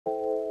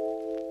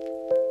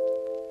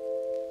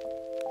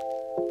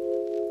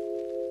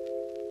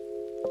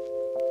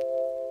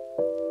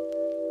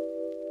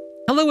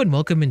Hello and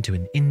welcome into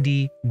an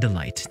Indie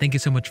Delight. Thank you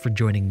so much for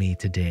joining me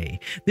today.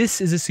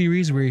 This is a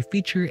series where we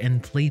feature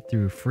and play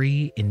through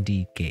free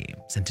indie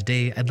games, and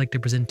today I'd like to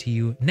present to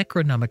you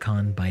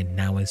Necro-Nom-Icon by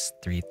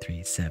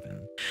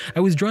Nowis-337. I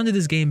was drawn to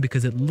this game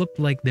because it looked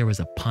like there was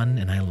a pun,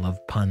 and I love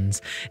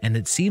puns, and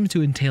it seemed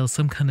to entail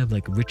some kind of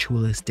like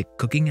ritualistic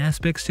cooking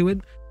aspects to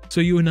it.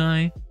 So you and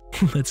I,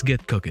 let's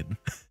get cooking.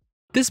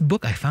 This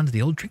book I found at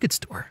the old trinket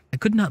store. I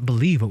could not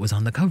believe what was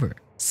on the cover.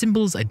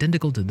 Symbols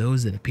identical to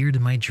those that appeared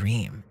in my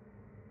dream.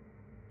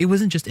 It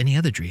wasn't just any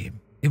other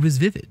dream. It was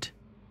vivid.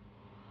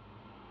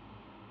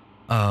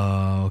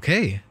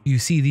 Okay. You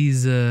see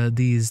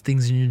these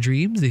things in your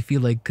dreams? They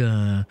feel like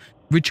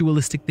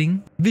ritualistic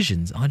thing.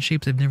 Visions, odd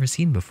shapes I've never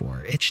seen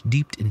before, etched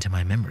deep into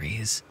my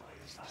memories.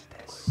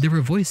 There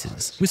were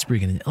voices,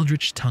 whispering in an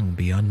eldritch tongue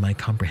beyond my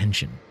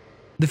comprehension.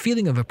 The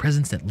feeling of a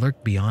presence that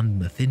lurked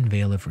beyond the thin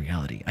veil of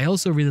reality. I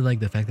also really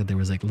like the fact that there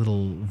was like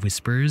little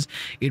whispers.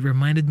 It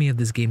reminded me of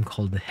this game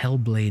called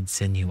Hellblade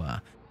Senua.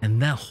 And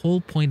that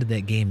whole point of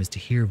that game is to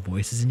hear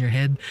voices in your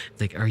head.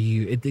 It's like,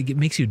 it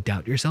makes you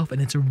doubt yourself,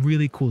 and it's a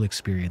really cool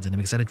experience, and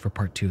I'm excited for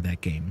part 2 of that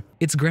game.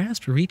 Its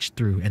grasp reached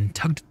through and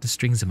tugged at the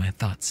strings of my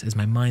thoughts as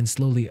my mind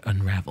slowly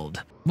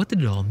unraveled. What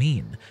did it all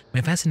mean?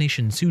 My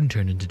fascination soon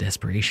turned into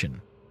desperation.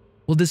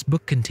 Will this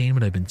book contain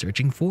what I've been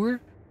searching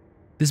for?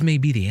 This may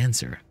be the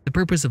answer, the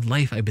purpose of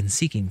life I've been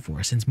seeking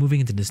for since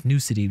moving into this new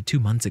city 2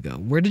 months ago.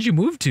 Where did you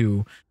move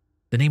to?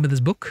 The name of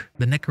this book?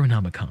 The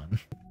Necro-Nom-Icon.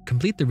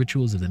 Complete the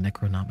rituals of the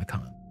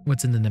Necro-Nom-Icon.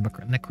 What's in the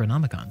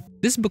Necro-Nom-Icon?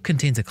 This book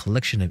contains a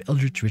collection of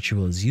eldritch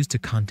rituals used to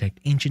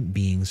contact ancient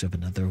beings of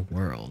another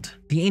world.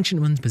 The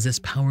ancient ones possess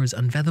powers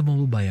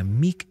unfathomable by a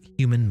meek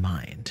human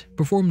mind.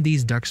 Perform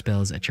these dark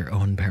spells at your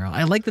own peril.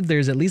 I like that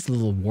there's at least a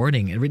little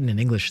warning written in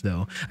English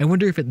though. I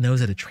wonder if it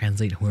knows how to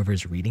translate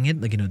whoever's reading it.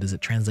 Like, does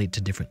it translate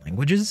to different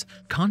languages?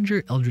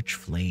 Conjure eldritch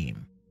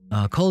flame.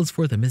 Calls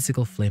forth a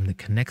mystical flame that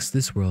connects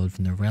this world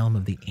from the realm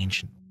of the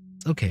ancient.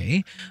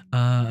 Okay,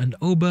 an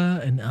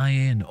Oba, an Aye,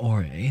 and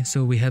Ore.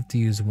 So we have to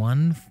use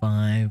 1,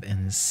 5,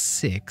 and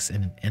 6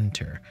 and an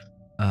enter.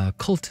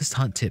 Cultist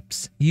hot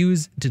tips.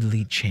 Use to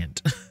delete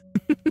chant.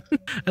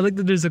 I like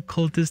that there's a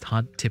cultist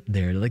hot tip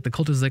there. Like the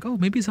cultist is like, oh,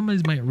 maybe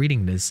somebody's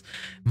reading this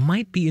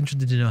might be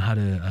interested to know how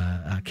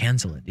to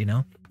cancel it,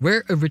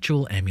 Wear a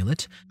ritual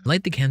amulet,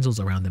 light the candles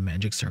around the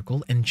magic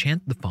circle, and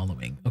chant the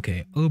following.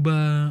 Okay,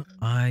 Oba,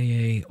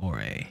 Aye,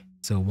 Ore.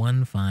 So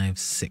 1, 5,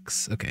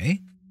 6. Okay.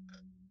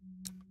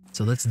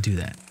 So let's do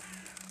that.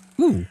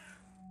 Ooh.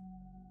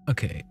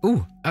 Okay.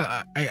 Ooh.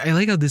 I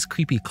like how this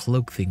creepy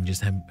cloak thing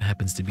just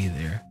happens to be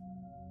there.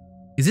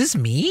 Is this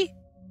me?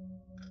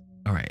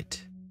 All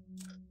right.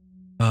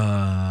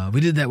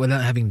 We did that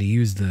without having to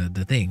use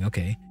the thing.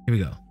 Okay. Here we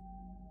go.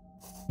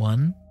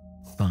 1,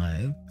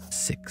 5,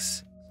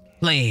 6.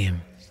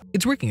 Flame.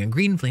 It's working. A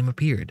green flame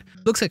appeared.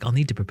 Looks like I'll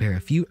need to prepare a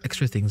few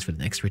extra things for the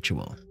next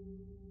ritual.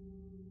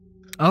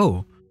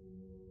 Oh.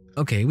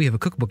 Okay. We have a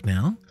cookbook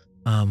now.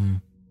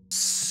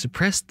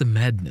 Suppress the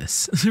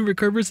madness.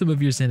 Recover some of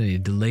your sanity.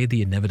 Delay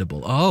the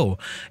inevitable. Oh,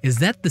 is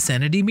that the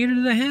sanity meter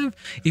that I have?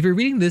 If you're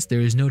reading this, there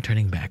is no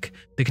turning back.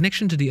 The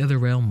connection to the other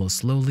realm will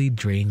slowly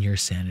drain your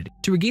sanity.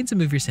 To regain some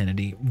of your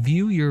sanity,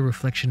 view your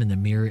reflection in the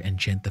mirror and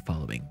chant the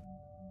following.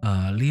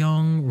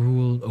 Liang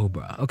Rule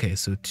Obra. Okay,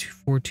 so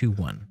 4, 2,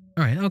 1.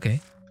 All right, okay.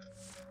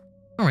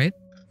 All right.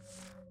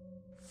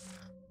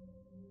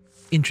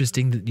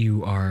 Interesting that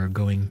you are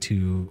going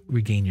to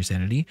regain your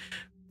sanity.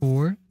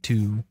 4,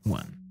 2,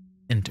 1.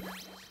 Enter.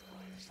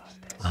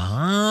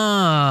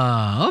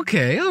 Ah,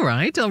 okay, all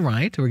right,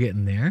 we're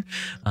getting there.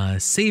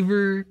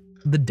 Savor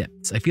the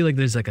depths. I feel like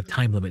there's like a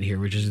time limit here,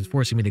 which is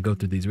forcing me to go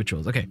through these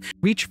rituals. Okay,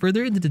 reach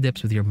further into the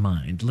depths with your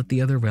mind. Let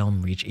the other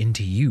realm reach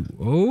into you.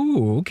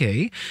 Oh,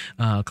 okay.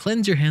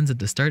 Cleanse your hands at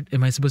the start.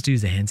 Am I supposed to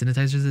use the hand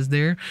sanitizers as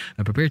there?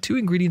 Prepare 2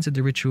 ingredients of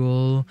the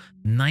ritual.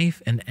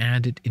 Knife and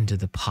add it into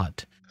the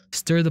pot.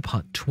 Stir the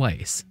pot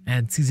twice,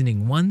 add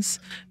seasoning once,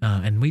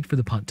 and wait for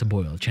the pot to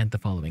boil. Chant the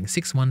following.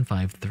 6, 1,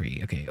 5, 3.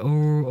 Okay,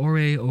 Ore,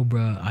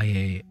 Obra,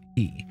 Aye,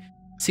 E.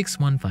 6,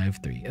 1, 5,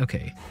 3.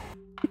 Okay.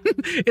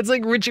 It's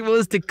like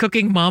ritualistic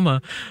cooking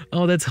mama.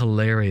 Oh, that's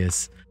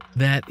hilarious.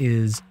 That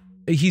is...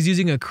 He's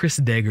using a Chris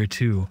dagger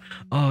too.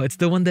 Oh, it's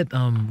the one that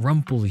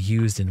Rumpel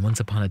used in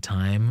Once Upon a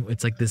Time.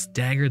 It's like this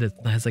dagger that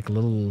has like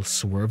little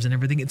swerves and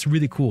everything. It's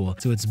really cool.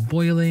 So it's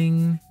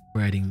boiling...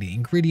 We're adding the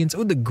ingredients.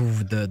 Oh,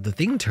 the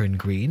thing turned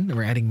green.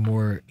 We're adding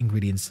more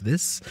ingredients to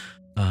this.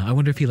 I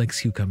wonder if he likes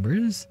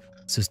cucumbers.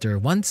 So stir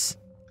once,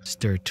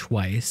 stir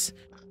twice,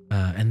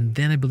 and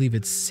then I believe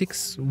it's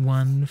 6,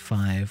 1,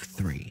 5,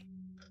 3.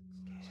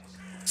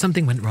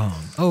 Something went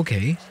wrong.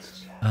 Okay.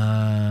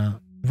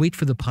 Wait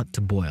for the pot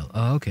to boil.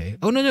 Oh, okay.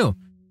 Oh, no.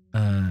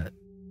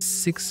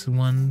 6,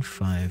 1,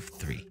 5,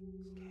 3.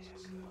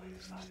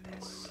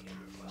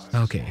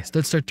 Okay, so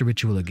let's start the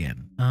ritual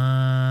again.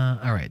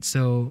 All right,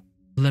 so...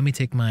 Let me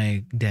take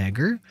my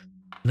dagger.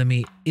 Let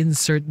me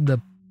insert the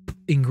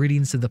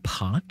ingredients to the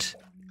pot.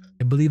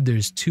 I believe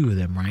there's 2 of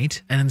them, right?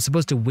 And I'm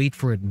supposed to wait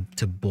for it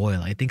to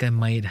boil. I think I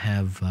might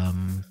have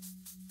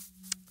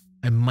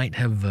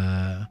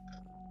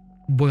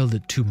boiled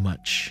it too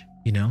much.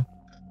 you know?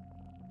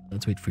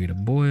 Let's wait for you to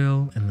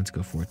boil, and let's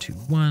go 4, 2,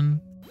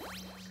 1.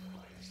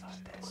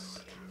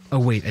 Oh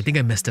wait, I think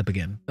I messed up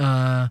again.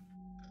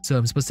 So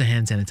I'm supposed to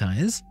hand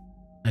sanitize.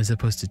 I'm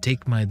supposed to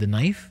take the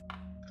knife,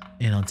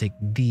 and I'll take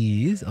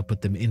these. I'll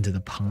put them into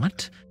the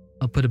pot.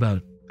 I'll put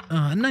about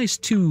a nice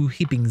 2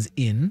 heapings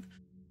in.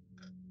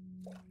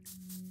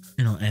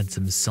 And I'll add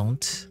some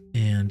salt,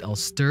 and I'll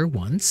stir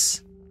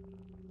once.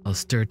 I'll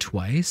stir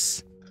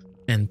twice,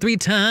 and 3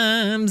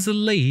 times a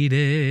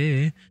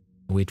lady.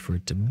 I'll wait for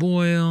it to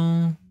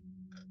boil.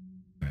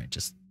 All right,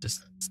 just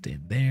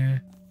stand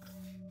there.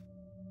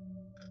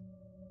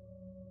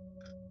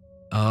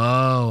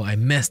 Oh, I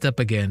messed up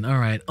again. All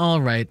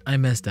right, I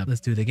messed up.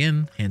 Let's do it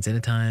again. Hand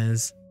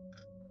sanitize.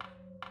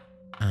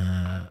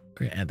 We're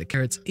gonna add the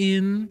carrots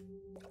in,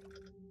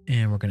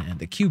 and we're gonna add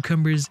the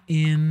cucumbers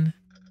in.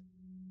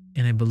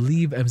 And I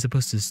believe I'm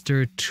supposed to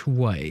stir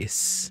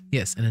twice.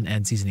 Yes, and then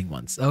add seasoning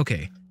once.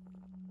 Okay.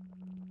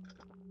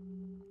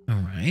 All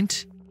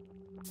right.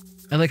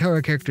 I like how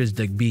our character is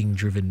like being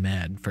driven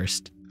mad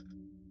first.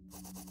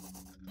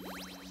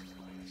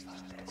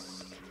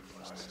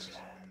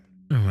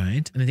 All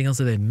right. Anything else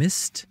that I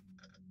missed?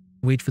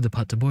 Wait for the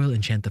pot to boil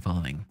and chant the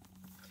following.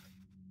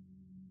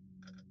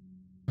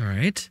 All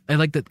right. I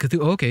like that Cthulhu.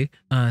 Oh, okay.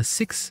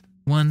 6,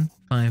 1,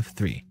 5,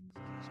 3.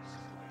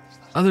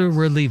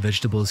 Otherworldly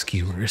vegetable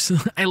skewers.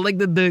 I like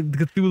that the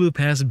Cthulhu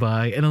passed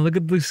by, and I look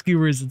at the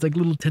skewers. It's like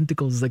little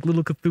tentacles, like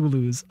little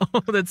Cthulhus.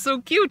 Oh, that's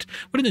so cute.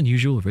 What an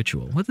unusual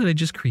ritual. What did I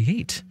just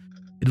create?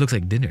 It looks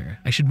like dinner.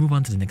 I should move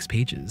on to the next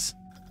pages.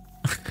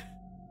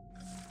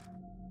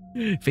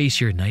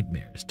 Face your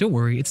nightmares. Don't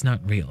worry, it's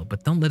not real,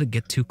 but don't let it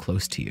get too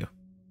close to you.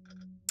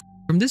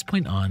 From this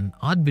point on,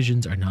 odd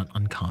visions are not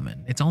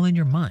uncommon. It's all in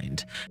your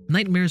mind.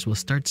 Nightmares will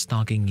start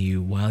stalking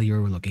you while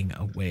you're looking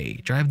away.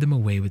 Drive them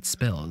away with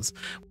spells.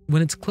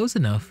 When it's close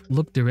enough,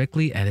 look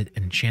directly at it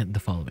and chant the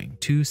following.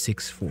 2,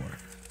 6, 4.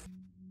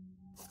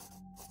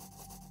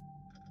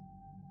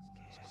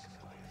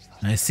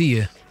 I see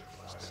you.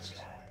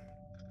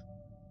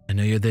 I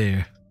know you're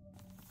there.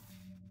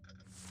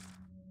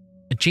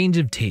 A change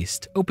of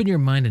taste. Open your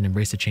mind and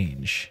embrace a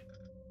change.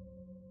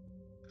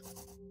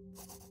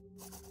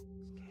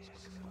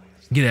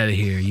 Get out of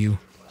here, you.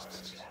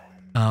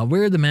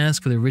 Wear the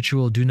mask for the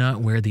ritual. Do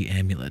not wear the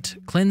amulet.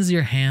 Cleanse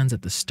your hands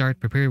at the start.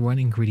 Prepare 1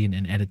 ingredient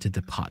and add it to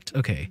the pot.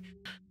 Okay.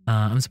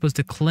 I'm supposed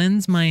to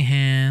cleanse my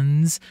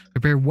hands.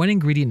 Prepare 1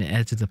 ingredient and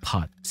add it to the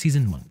pot.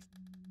 Season 1.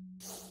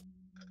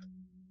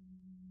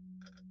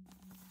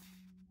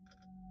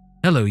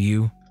 Hello,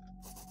 you.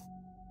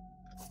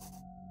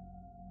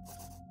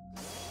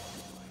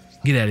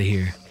 Get out of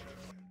here.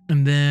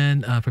 And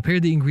then prepare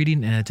the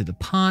ingredient and add it to the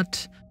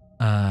pot.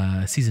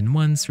 Season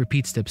 1,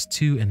 repeat steps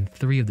 2 and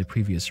 3 of the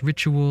previous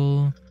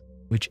ritual,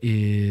 which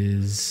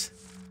is...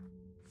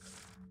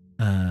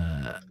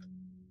 I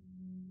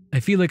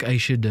feel like I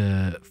should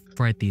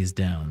write these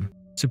down.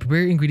 So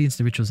prepare ingredients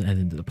to rituals and add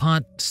into the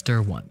pot.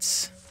 Stir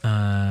once.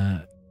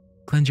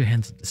 Cleanse your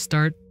hands at the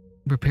start.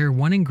 Prepare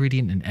 1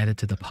 ingredient and add it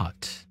to the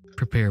pot.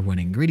 Prepare 1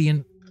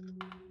 ingredient.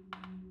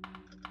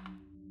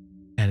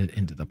 Add it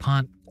into the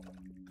pot.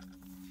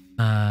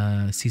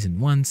 Season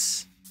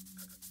once.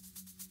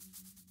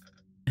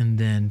 And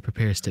then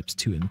prepare steps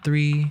 2 and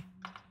 3.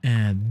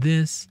 Add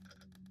this.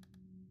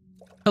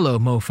 Hello,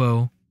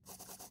 mofo.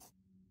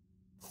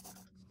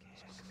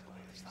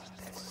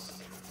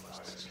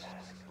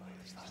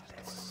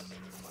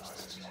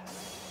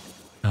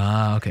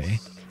 Ah, okay.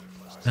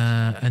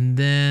 And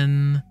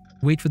then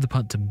wait for the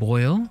pot to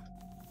boil.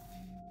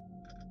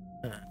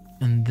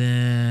 And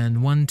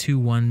then 1, 2,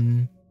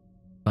 1,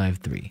 5,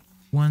 3.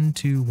 1,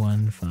 2,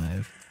 1,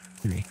 5,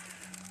 3.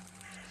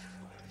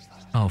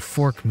 Oh,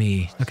 fork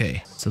me.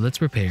 Okay, so let's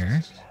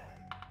prepare.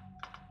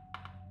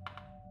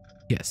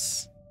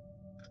 Yes.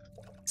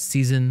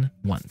 Season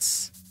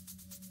once.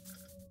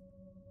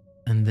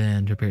 And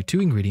then prepare 2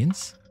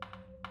 ingredients.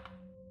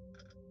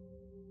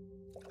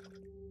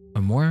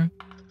 1 more.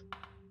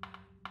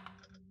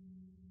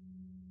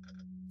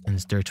 And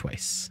stir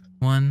twice.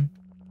 1,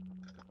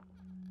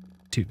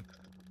 2.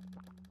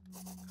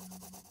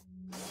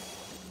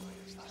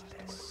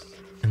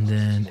 And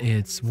then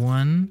it's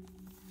 1,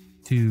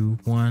 2,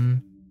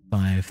 1,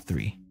 5,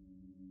 3.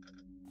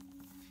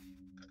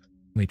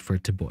 Wait for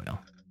it to boil.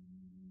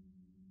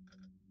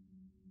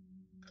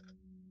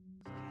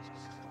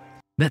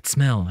 That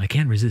smell, I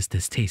can't resist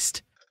this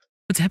taste.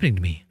 What's happening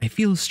to me? I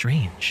feel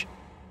strange.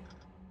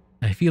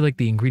 I feel like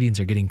the ingredients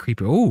are getting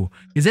creepier. Oh,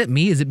 is that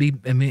me?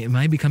 Am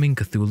I becoming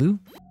Cthulhu?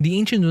 The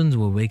ancient ones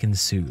will awaken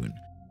soon.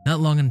 Not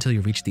long until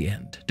you reach the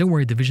end. Don't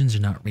worry, the visions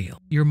are not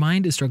real. Your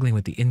mind is struggling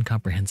with the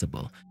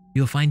incomprehensible.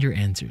 You'll find your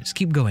answers.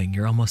 Keep going,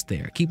 you're almost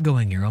there. Keep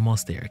going, you're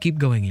almost there. Keep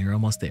going, you're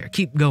almost there.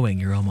 Keep going,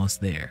 you're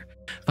almost there.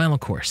 Final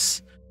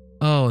course.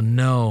 Oh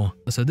no.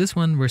 So this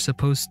one, we're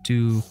supposed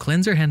to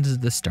cleanse our hands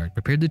at the start,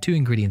 prepare the 2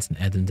 ingredients and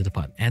add them to the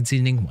pot. Add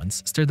seasoning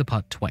once, stir the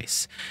pot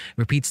twice.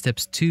 Repeat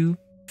steps 2,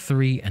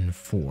 3, and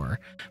 4.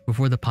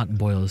 Before the pot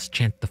boils,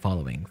 chant the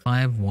following.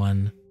 5,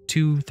 1,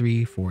 2,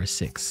 3, 4,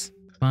 6.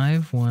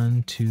 5,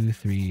 1, 2,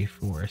 3,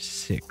 4,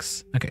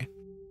 6. Okay.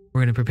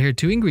 We're going to prepare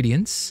 2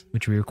 ingredients,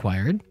 which we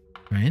required,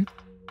 right?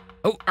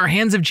 Oh, our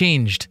hands have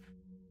changed.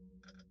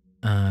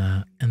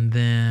 And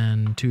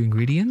then 2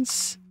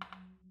 ingredients.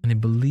 And I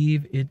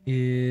believe it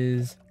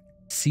is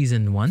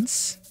season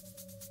once.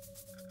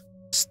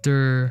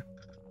 Stir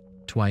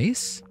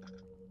twice.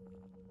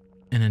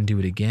 And then do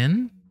it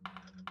again.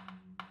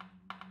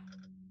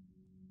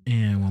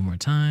 And one more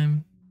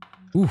time.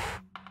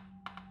 Oof.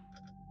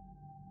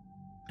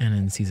 And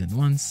then season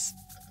once.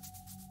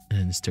 And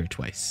then stir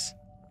twice.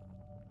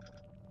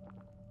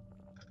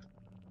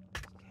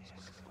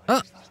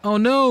 Oh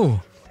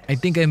no! I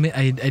think I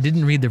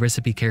didn't read the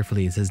recipe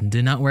carefully. It says,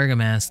 do not wear a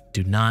mask,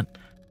 do not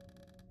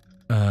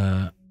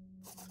have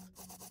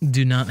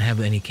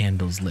any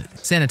candles lit.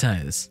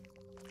 Sanitize.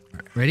 All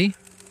right, ready?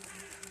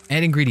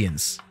 Add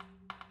ingredients.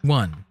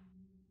 1.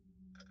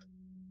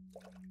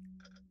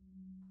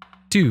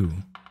 2.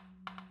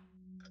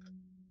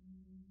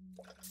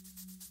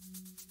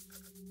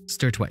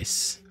 Stir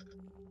twice.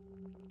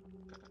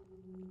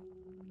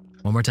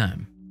 One more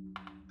time.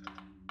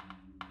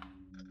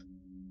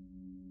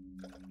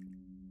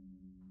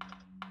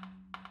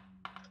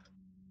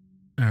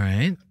 All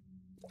right.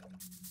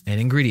 Add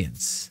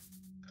ingredients.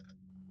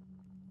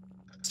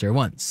 Stir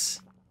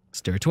once.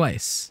 Stir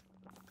twice.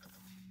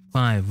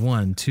 5,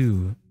 1,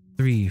 2,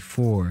 3,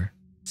 4,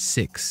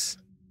 6.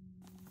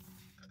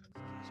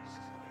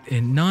 A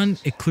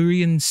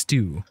non-Eclurian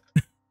stew.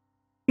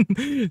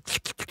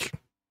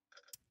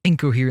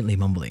 Incoherently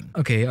mumbling.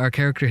 Okay, our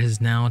character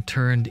has now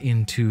turned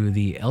into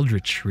the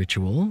Eldritch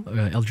ritual,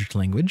 Eldritch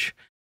language.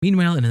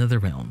 Meanwhile, in another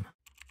realm.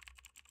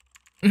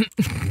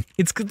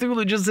 It's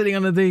Cthulhu just sitting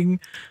on a thing.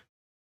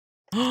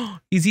 Oh,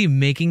 is he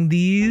making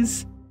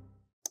these?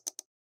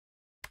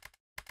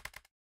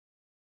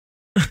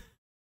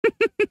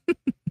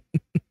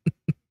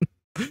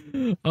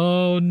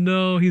 Oh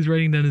no, he's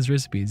writing down his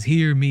recipes.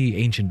 Hear me,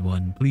 Ancient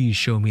One. Please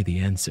show me the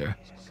answer.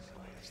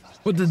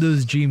 What do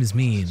those dreams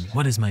mean?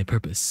 What is my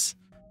purpose?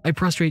 I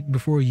prostrate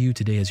before you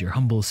today as your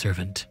humble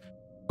servant.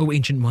 O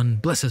Ancient One,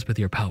 bless us with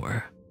your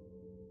power.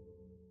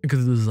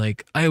 Because it was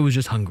like, I was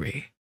just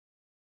hungry.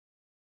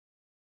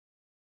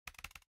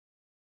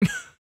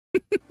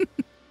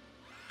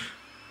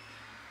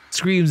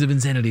 Screams of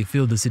insanity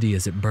filled the city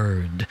as it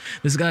burned.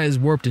 The skies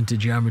warped into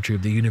geometry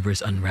of the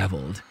universe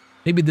unraveled.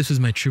 Maybe this was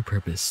my true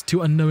purpose,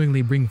 to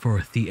unknowingly bring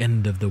forth the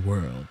end of the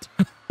world.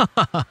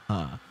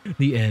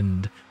 The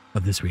end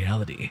of this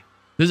reality.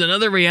 There's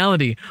another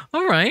reality.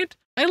 All right.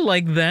 I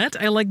like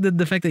that. I like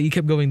the fact that you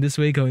kept going this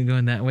way,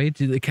 going that way.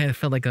 It kind of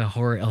felt like a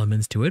horror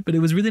elements to it, but it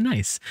was really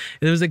nice.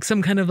 There was like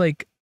some kind of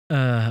like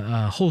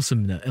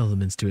wholesome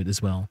elements to it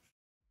as well.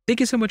 Thank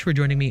you so much for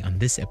joining me on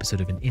this episode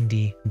of An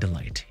Indie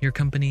Delight. Your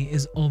company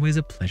is always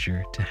a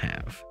pleasure to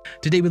have.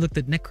 Today we looked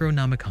at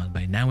Necro-Nom-Icon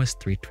by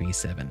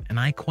Nowis-337, and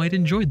I quite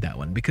enjoyed that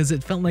one because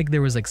it felt like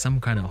there was like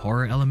some kind of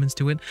horror elements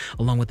to it,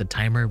 along with the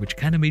timer, which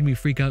kind of made me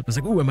freak out. It was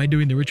like, oh, am I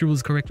doing the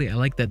rituals correctly? I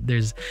like that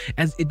there's,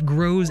 as it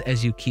grows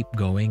as you keep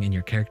going and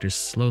your character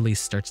slowly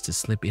starts to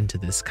slip into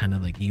this kind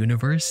of like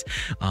universe.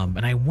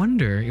 And I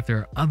wonder if there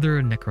are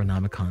other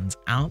Necro-Nom-Icons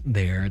out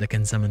there that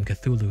can summon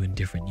Cthulhu in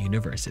different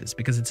universes,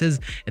 because it says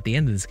at the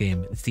end of this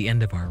game, it's the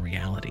end of our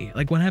reality.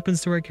 Like, what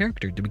happens to our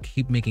character? Do we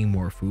keep making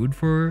more food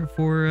for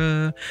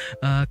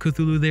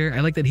Cthulhu there?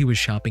 I like that he was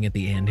shopping at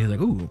the end. He was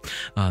like, ooh,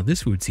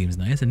 this food seems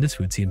nice and this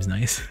food seems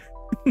nice.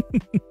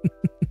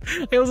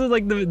 I also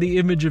like the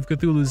image of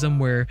Cthulhu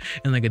somewhere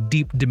in like a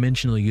deep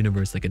dimensional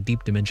universe, like a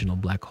deep dimensional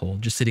black hole,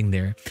 just sitting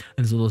there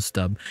in his little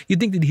stub. You'd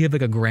think that he'd have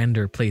like a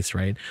grander place,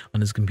 right,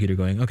 on his computer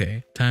going,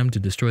 okay, time to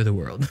destroy the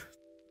world.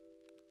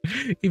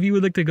 If you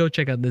would like to go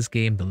check out this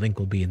game, the link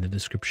will be in the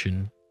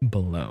description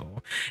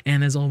below.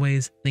 And as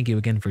always, thank you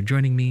again for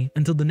joining me.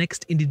 Until the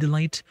next Indie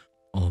Delight,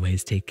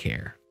 always take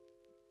care.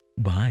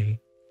 Bye.